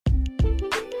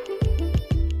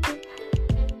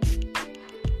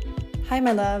Hi,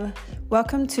 my love.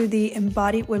 Welcome to the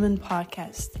Embodied Women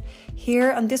podcast.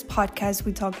 Here on this podcast,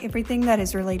 we talk everything that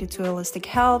is related to holistic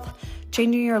health,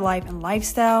 changing your life and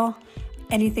lifestyle,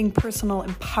 anything personal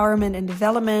empowerment and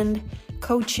development,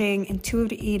 coaching,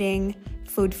 intuitive eating,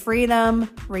 food freedom,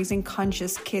 raising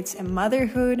conscious kids and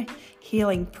motherhood,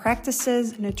 healing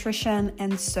practices, nutrition,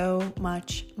 and so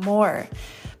much more.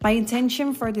 My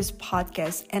intention for this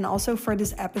podcast and also for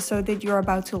this episode that you're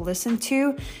about to listen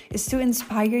to is to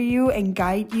inspire you and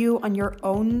guide you on your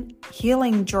own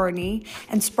healing journey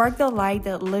and spark the light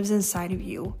that lives inside of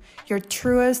you, your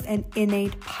truest and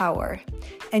innate power.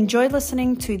 Enjoy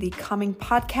listening to the coming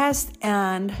podcast,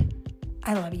 and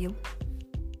I love you.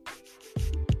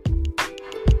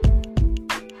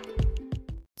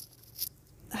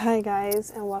 Hi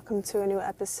guys, and welcome to a new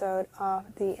episode of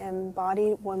the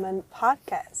Embodied Woman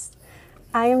podcast.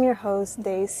 I am your host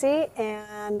Daisy,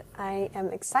 and I am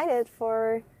excited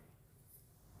for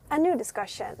a new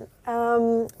discussion.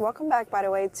 Welcome back, by the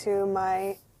way, to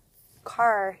my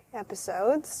car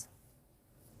episodes.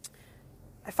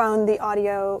 I found the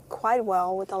audio quite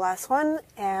well with the last one,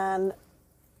 and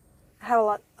I had a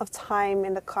lot of time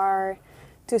in the car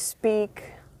to speak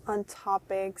on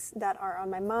topics that are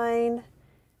on my mind.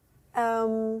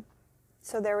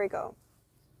 So there we go.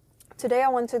 Today I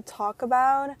want to talk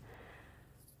about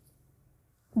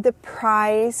the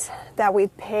price that we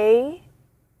pay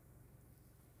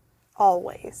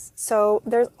always. So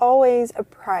there's always a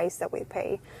price that we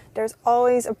pay. There's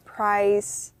always a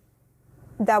price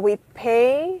that we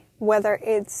pay, whether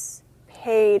it's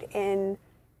paid in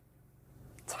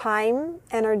time,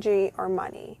 energy, or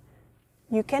money.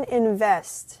 You can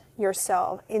invest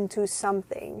yourself into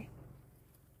something,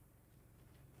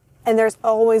 and there's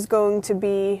always going to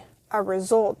be a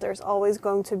result. There's always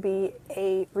going to be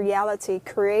a reality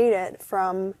created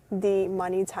from the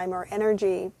money, time, or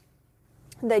energy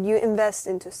that you invest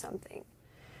into something.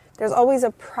 There's always a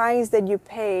price that you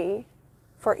pay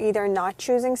for either not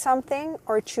choosing something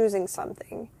or choosing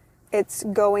something. It's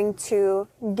going to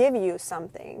give you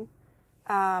something,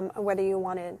 whether you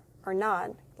want it or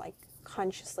not, like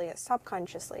consciously or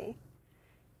subconsciously.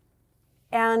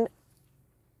 And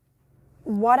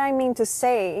what I mean to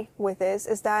say with this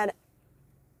is that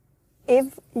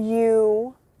if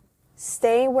you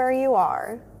stay where you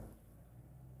are,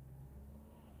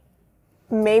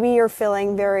 maybe you're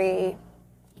feeling very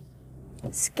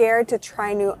scared to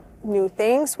try new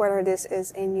things, whether this is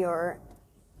in your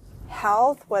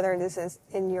health, whether this is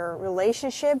in your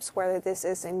relationships, whether this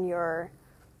is in your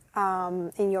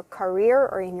career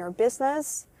or in your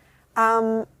business.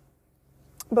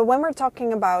 But when we're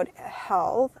talking about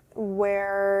health,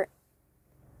 where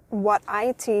what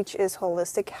I teach is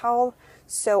holistic health,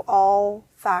 so all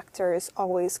factors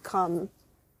always come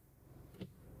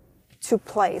to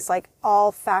place, like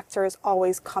all factors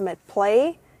always come at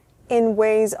play in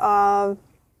ways of,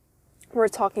 we're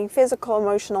talking physical,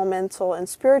 emotional, mental, and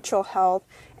spiritual health.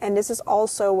 And this is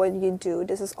also what you do.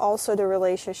 This is also the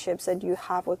relationships that you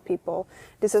have with people.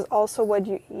 This is also what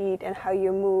you eat and how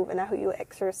you move and how you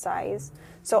exercise.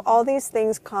 So all these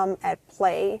things come at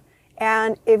play.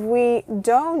 And if we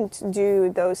don't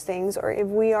do those things, or if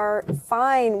we are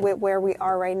fine with where we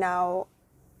are right now,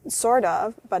 sort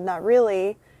of, but not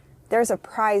really, there's a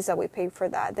price that we pay for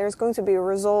that. There's going to be a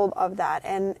result of that.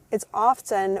 And it's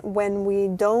often when we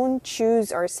don't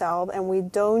choose ourselves and we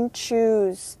don't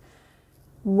choose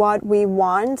what we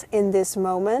want in this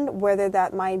moment, whether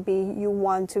that might be you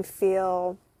want to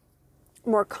feel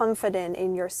more confident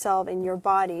in yourself, in your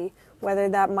body, whether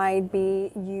that might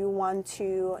be you want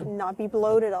to not be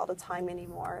bloated all the time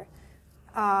anymore,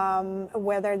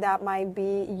 whether that might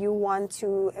be you want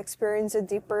to experience a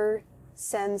deeper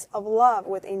sense of love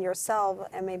within yourself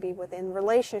and maybe within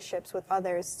relationships with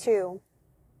others too.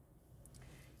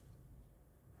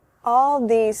 All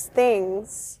these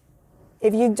things,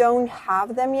 if you don't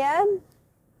have them yet,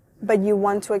 but you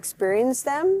want to experience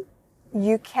them,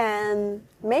 you can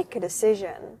make a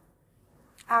decision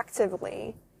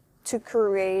actively to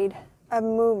create a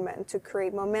movement, to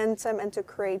create momentum, and to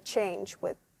create change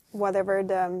with whatever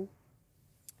the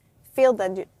field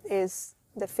is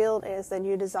that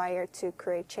you desire to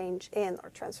create change in or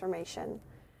transformation.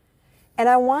 And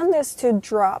I want this to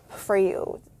drop for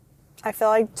you. I feel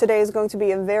like today is going to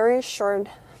be a very short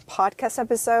podcast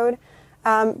episode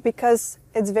because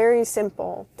it's very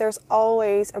simple. There's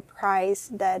always a price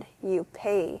that you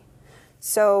pay.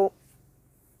 So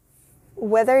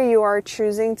whether you are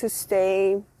choosing to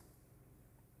stay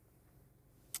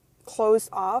closed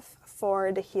off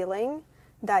for the healing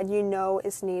that you know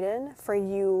is needed for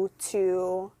you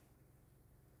to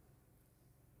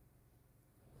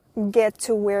get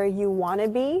to where you want to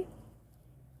be,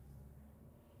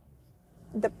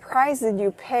 the price that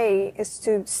you pay is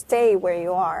to stay where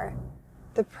you are.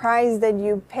 The price that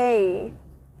you pay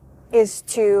is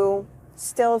to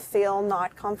still feel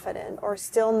not confident, or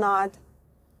still not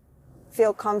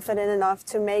feel confident enough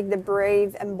to make the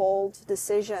brave and bold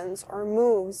decisions or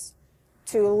moves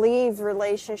to leave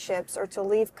relationships or to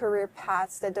leave career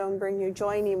paths that don't bring you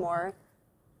joy anymore.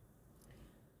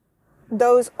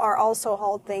 Those are also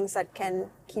all things that can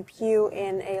keep you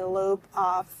in a loop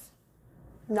of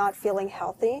not feeling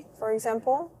healthy, for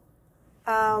example.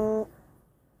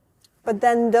 But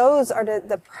then those are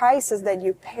the prices that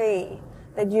you pay,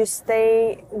 that you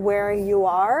stay where you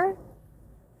are.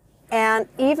 And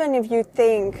even if you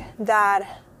think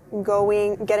that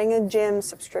getting a gym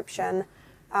subscription,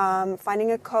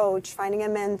 finding a coach, finding a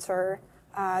mentor,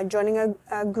 joining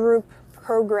a group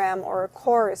program or a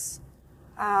course,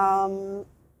 getting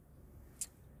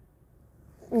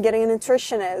a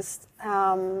nutritionist,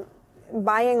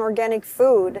 buying organic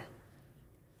food,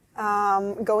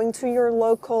 going to your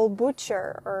local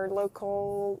butcher or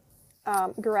local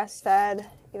grass-fed,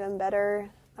 even better,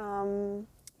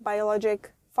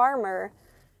 biologic farmer.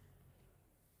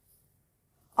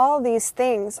 All these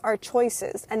things are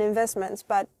choices and investments,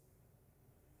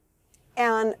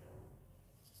 and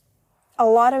a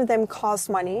lot of them cost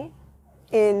money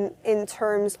in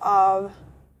terms of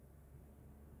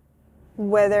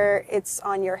whether it's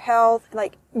on your health.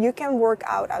 Like, you can work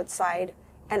out outside,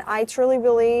 and I truly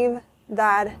believe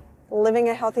that living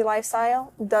a healthy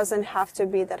lifestyle doesn't have to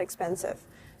be that expensive.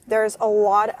 There's a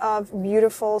lot of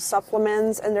beautiful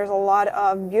supplements, and there's a lot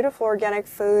of beautiful organic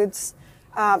foods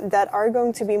that are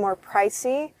going to be more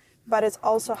pricey, but it's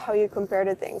also how you compare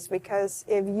to things. Because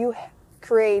if you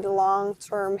create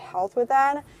long-term health with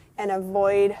that and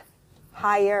avoid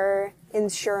higher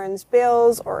insurance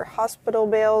bills or hospital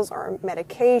bills or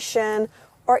medication,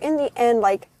 or in the end,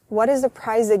 like, what is the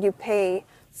price that you pay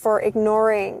for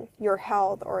ignoring your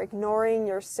health or ignoring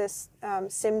your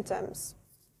symptoms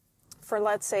for,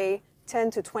 let's say,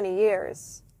 10 to 20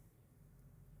 years?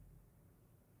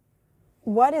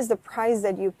 What is the price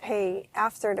that you pay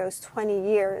after those 20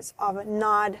 years of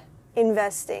not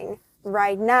investing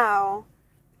right now?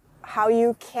 How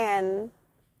you can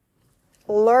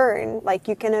learn, like,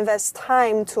 you can invest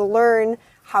time to learn,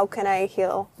 how can I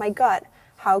heal my gut?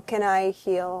 How can I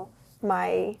heal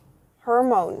my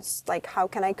hormones? Like, how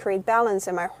can I create balance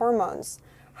in my hormones?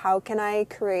 How can I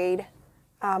create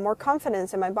more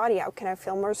confidence in my body? How can I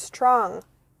feel more strong?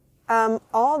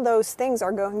 All those things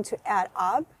are going to add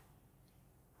up,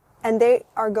 and they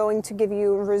are going to give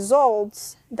you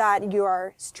results that you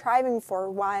are striving for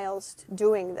whilst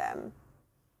doing them.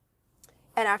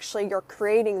 And actually, you're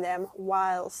creating them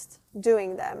whilst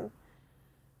doing them.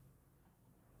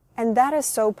 And that is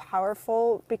so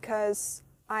powerful, because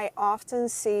I often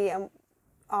see and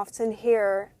often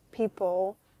hear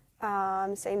people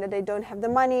saying that they don't have the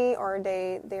money, or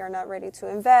they are not ready to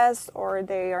invest, or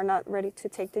they are not ready to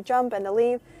take the jump and to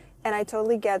leave. And I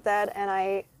totally get that. And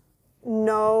I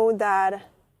know that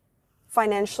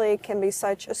financially it can be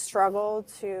such a struggle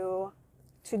to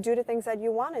do the things that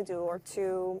you want to do, or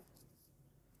to,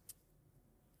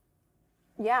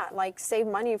 like, save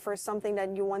money for something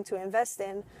that you want to invest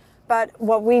in. But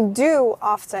what we do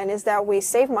often is that we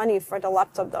save money for the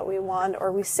laptop that we want,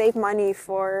 or we save money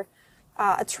for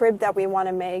a trip that we want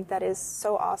to make that is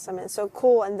so awesome and so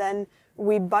cool. And then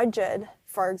we budget,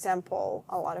 for example,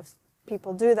 a lot of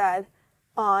people do that,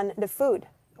 on the food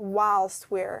whilst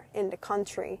we're in the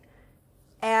country.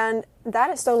 And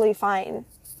that is totally fine.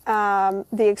 The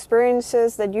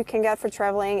experiences that you can get for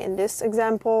traveling in this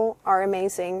example are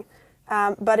amazing.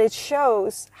 But it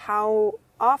shows how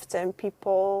often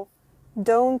people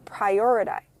don't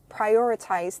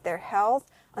prioritize their health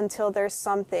until there's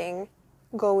something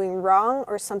going wrong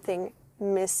or something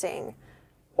missing,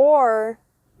 or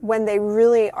when they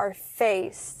really are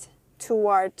faced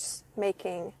towards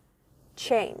making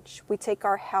change. We take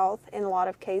our health in a lot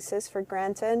of cases for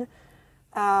granted.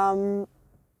 And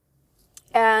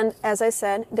as I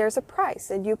said, there's a price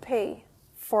that you pay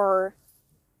for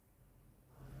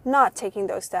not taking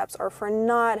those steps, or for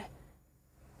not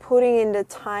putting in the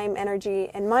time, energy,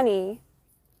 and money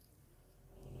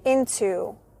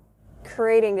into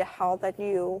creating the health that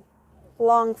you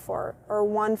long for or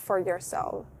want for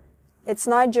yourself. It's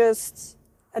not just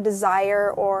a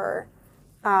desire or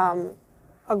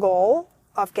a goal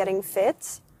of getting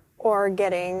fit or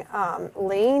getting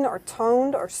lean or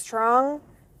toned or strong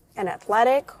and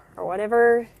athletic, or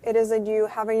whatever it is that you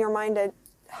have in your mind that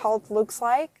health looks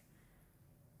like.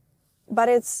 But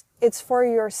it's for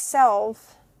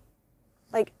yourself,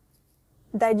 like,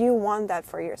 that you want that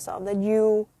for yourself, that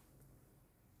you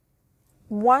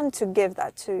want to give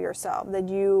that to yourself, that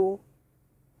you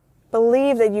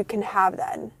believe that you can have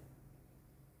that.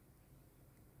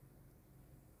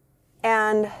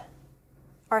 And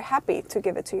are happy to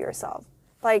give it to yourself.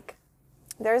 Like,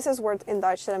 there's this word in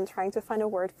Dutch that I'm trying to find a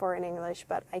word for in English,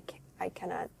 but I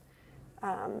cannot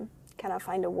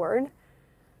find a word.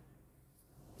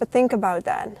 But think about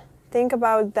that. Think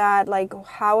about that, like,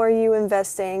 how are you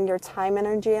investing your time,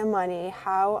 energy, and money?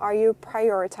 How are you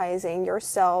prioritizing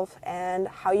yourself and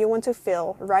how you want to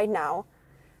feel right now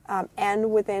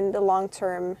and within the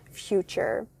long-term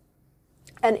future?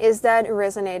 And is that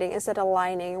resonating? Is that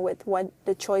aligning with what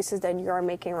the choices that you're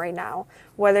making right now?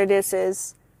 Whether this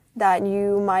is that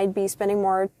you might be spending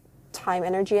more time,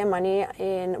 energy, and money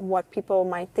in what people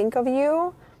might think of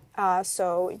you.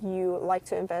 So you like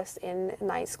to invest in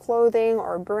nice clothing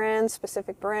or brands,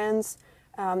 specific brands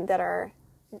that are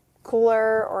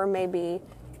cooler, or maybe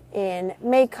in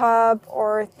makeup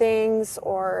or things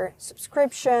or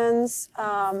subscriptions,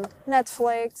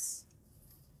 Netflix,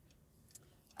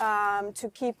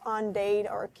 to keep on date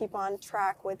or keep on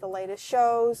track with the latest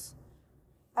shows.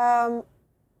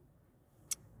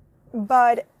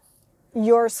 But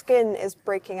your skin is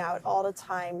breaking out all the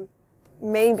time,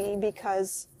 maybe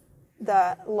because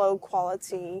the low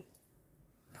quality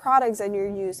products that you're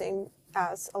using,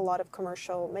 as a lot of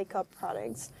commercial makeup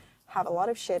products have a lot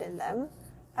of shit in them.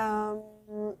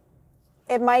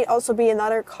 It might also be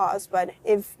another cause, but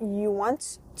if you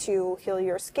want to heal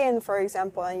your skin, for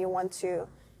example, and you want to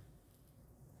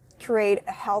create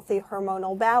a healthy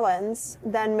hormonal balance,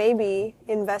 then maybe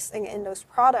investing in those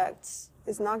products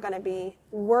is not going to be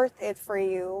worth it for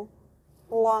you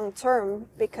long term,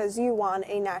 because you want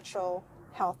a natural,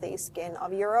 healthy skin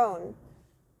of your own.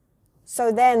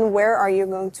 So then where are you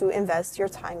going to invest your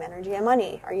time, energy, and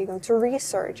money? Are you going to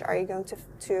research? Are you going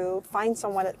to find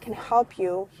someone that can help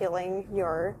you healing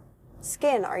your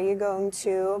skin? Are you going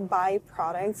to buy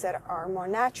products that are more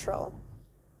natural?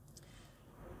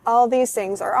 All these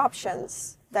things are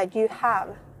options that you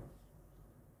have.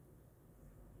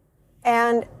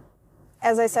 And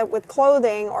as I said, with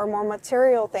clothing or more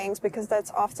material things, because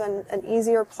that's often an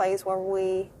easier place where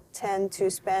we tend to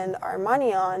spend our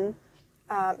money on,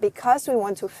 because we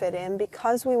want to fit in,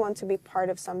 because we want to be part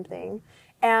of something.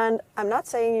 And I'm not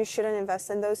saying you shouldn't invest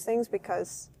in those things,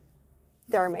 because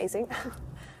they're amazing.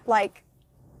 Like,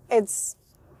 it's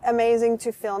amazing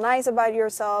to feel nice about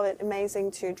yourself. It's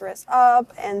amazing to dress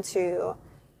up and to,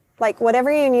 like,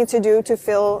 whatever you need to do to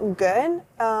feel good,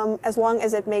 as long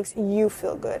as it makes you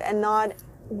feel good, and not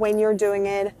when you're doing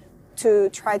it to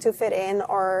try to fit in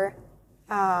or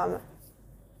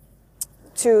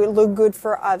to look good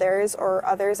for others or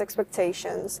others'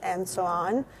 expectations and so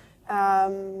on.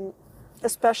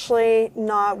 Especially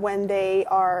not when they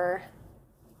are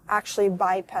actually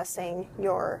bypassing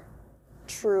your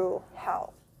true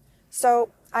health. So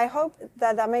I hope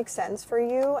that that makes sense for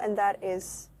you and that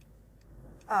is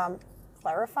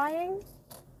clarifying.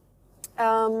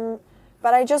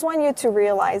 But I just want you to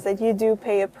realize that you do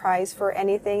pay a price for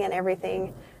anything and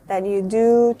everything that you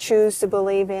do choose to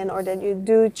believe in, or that you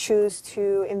do choose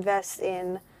to invest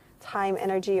in time,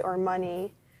 energy, or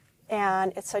money.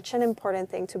 And it's such an important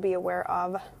thing to be aware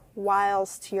of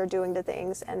whilst you're doing the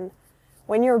things. And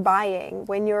when you're buying,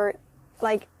 when you're,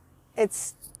 like,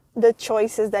 it's the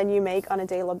choices that you make on a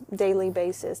daily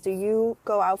basis. Do you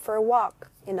go out for a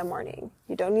walk in the morning?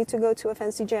 You don't need to go to a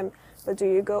fancy gym, but do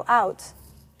you go out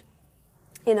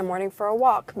in the morning for a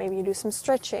walk? Maybe you do some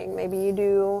stretching. Maybe you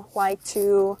do like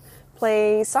to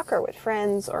play soccer with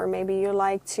friends, or maybe you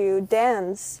like to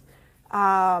dance.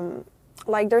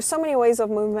 Like, there's so many ways of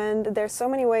movement. There's so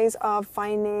many ways of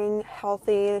finding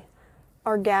healthy,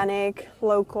 organic,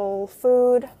 local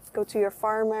food. Go to your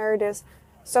farmer. There's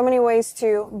so many ways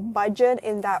to budget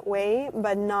in that way,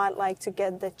 but not like to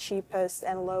get the cheapest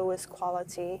and lowest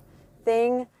quality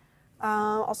thing.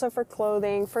 Also for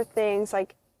clothing, for things,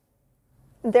 like,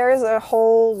 there's a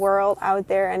whole world out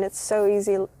there, and it's so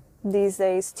easy these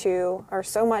days or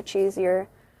so much easier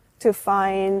to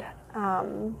find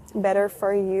better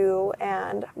for you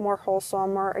and more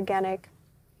wholesome, more organic,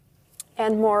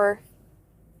 and more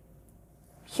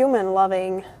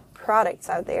human-loving products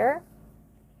out there.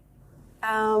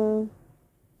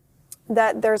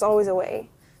 That there's always a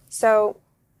way. So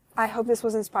I hope this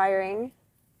was inspiring.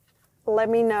 Let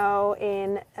me know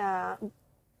in a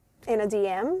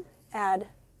DM at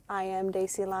I am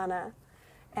Daisy Lana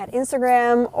at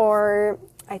Instagram, or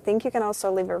I think you can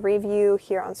also leave a review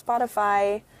here on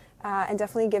Spotify, and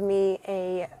definitely give me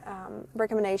a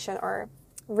recommendation or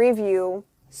review,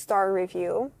 a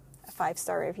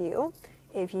 5-star review,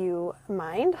 if you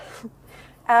mind.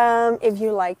 if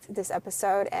you liked this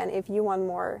episode and if you want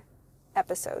more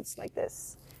episodes like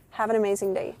this. Have an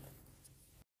amazing day.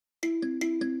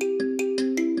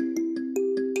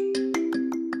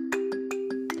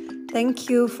 Thank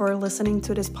you for listening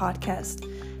to this podcast.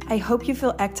 I hope you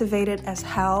feel activated as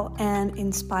hell and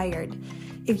inspired.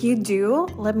 If you do,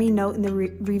 let me know in the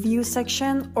review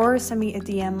section or send me a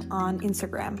DM on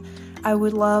Instagram. I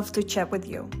would love to chat with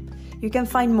you. You can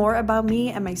find more about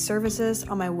me and my services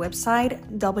on my website,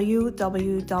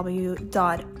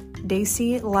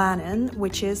 www.daisylaanen,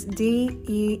 which is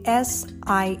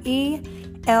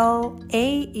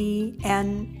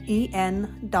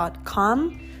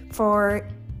DESIELAENEN.com, for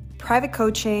private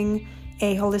coaching,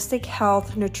 a holistic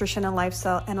health, nutrition, and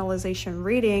lifestyle analyzation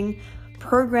reading,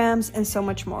 programs, and so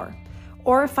much more.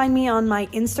 Or find me on my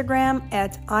Instagram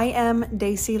at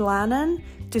IamDaisylaanen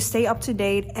to stay up to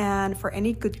date and for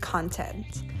any good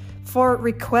content. For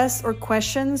requests or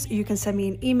questions, you can send me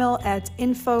an email at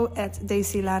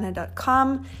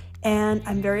info@daisylaanen.com, and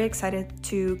I'm very excited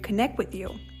to connect with you.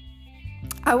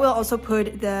 I will also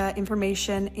put the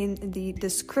information in the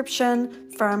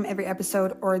description from every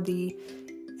episode or the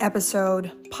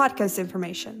episode podcast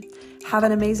information. Have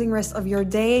an amazing rest of your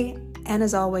day, and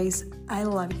as always, I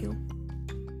love you.